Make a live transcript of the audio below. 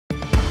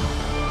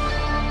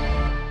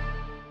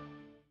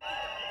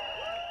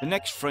The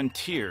next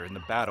frontier in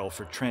the battle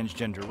for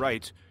transgender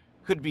rights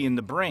could be in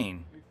the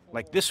brain,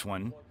 like this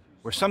one,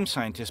 where some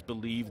scientists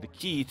believe the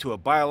key to a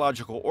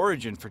biological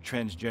origin for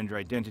transgender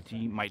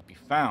identity might be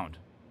found.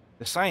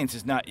 The science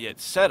is not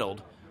yet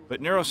settled,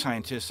 but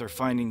neuroscientists are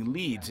finding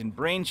leads in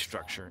brain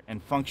structure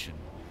and function.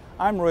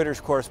 I'm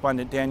Reuters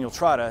correspondent Daniel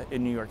Trotta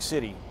in New York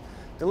City.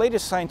 The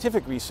latest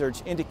scientific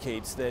research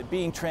indicates that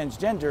being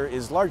transgender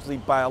is largely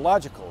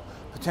biological,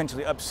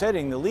 potentially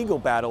upsetting the legal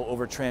battle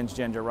over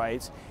transgender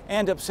rights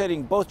and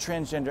upsetting both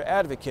transgender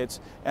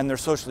advocates and their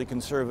socially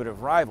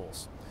conservative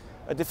rivals.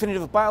 A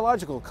definitive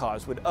biological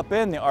cause would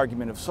upend the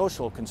argument of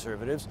social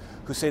conservatives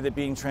who say that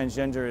being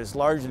transgender is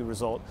largely the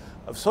result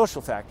of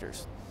social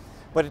factors.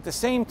 But at the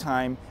same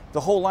time,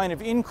 the whole line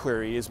of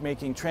inquiry is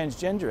making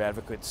transgender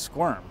advocates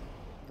squirm.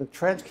 The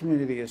trans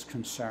community is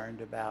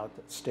concerned about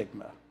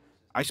stigma.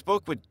 I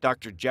spoke with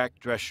Dr. Jack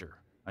Drescher,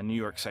 a New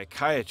York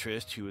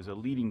psychiatrist who is a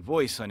leading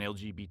voice on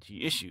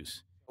LGBT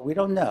issues. We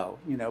don't know,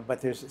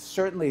 but there's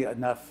certainly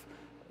enough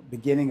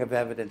beginning of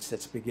evidence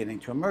that's beginning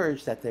to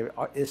emerge that there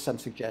is some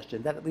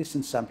suggestion that at least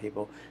in some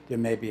people there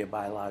may be a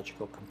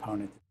biological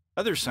component.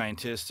 Other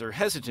scientists are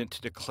hesitant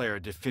to declare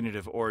a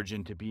definitive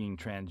origin to being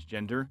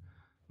transgender,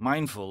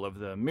 mindful of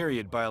the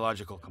myriad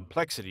biological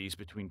complexities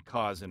between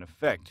cause and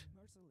effect.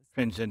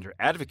 Transgender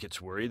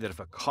advocates worry that if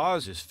a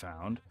cause is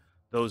found,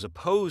 those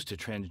opposed to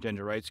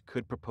transgender rights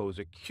could propose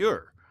a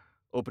cure,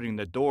 opening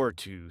the door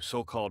to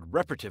so-called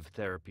reparative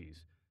therapies,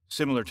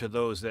 similar to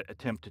those that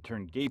attempt to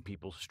turn gay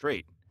people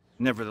straight.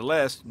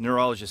 Nevertheless,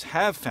 neurologists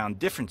have found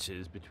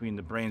differences between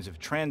the brains of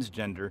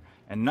transgender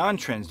and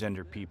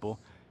non-transgender people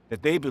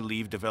that they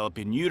believe develop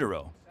in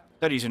utero.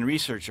 Studies and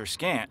research are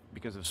scant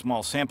because of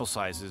small sample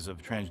sizes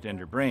of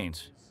transgender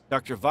brains.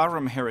 Dr.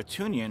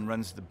 Haroutunian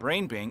runs the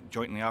Brain Bank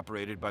jointly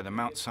operated by the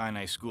Mount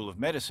Sinai School of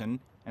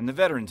Medicine and the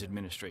Veterans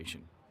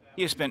Administration.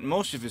 He has spent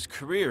most of his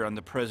career on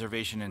the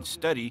preservation and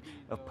study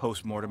of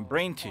post-mortem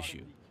brain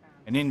tissue,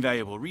 an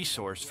invaluable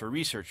resource for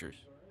researchers.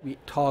 We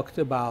talked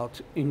about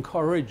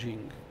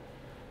encouraging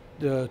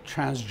the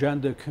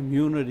transgender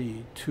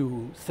community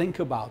to think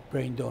about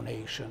brain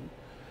donation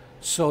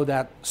so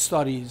that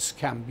studies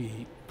can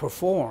be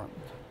performed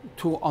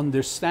to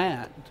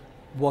understand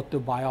what the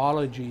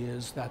biology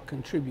is that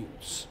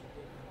contributes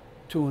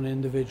to an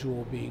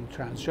individual being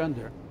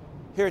transgender.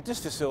 Here at this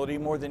facility,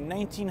 more than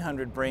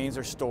 1,900 brains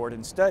are stored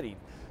and studied.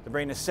 The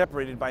brain is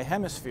separated by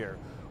hemisphere.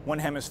 One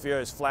hemisphere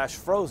is flash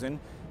frozen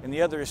and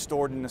the other is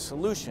stored in a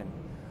solution.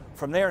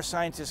 From there,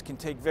 scientists can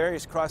take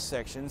various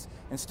cross-sections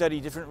and study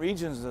different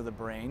regions of the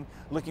brain,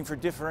 looking for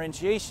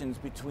differentiations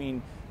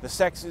between the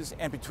sexes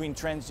and between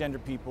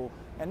transgender people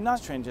and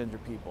not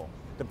transgender people.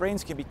 The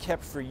brains can be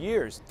kept for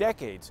years,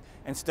 decades,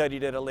 and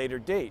studied at a later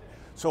date.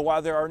 So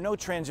while there are no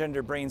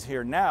transgender brains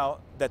here now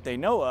that they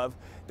know of,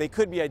 they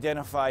could be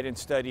identified and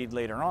studied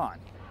later on.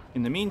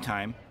 In the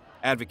meantime,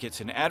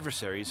 advocates and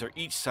adversaries are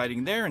each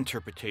citing their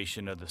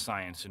interpretation of the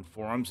science in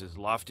forums as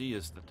lofty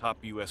as the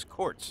top U.S.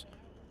 courts,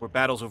 where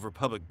battles over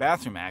public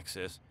bathroom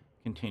access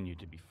continue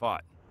to be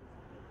fought.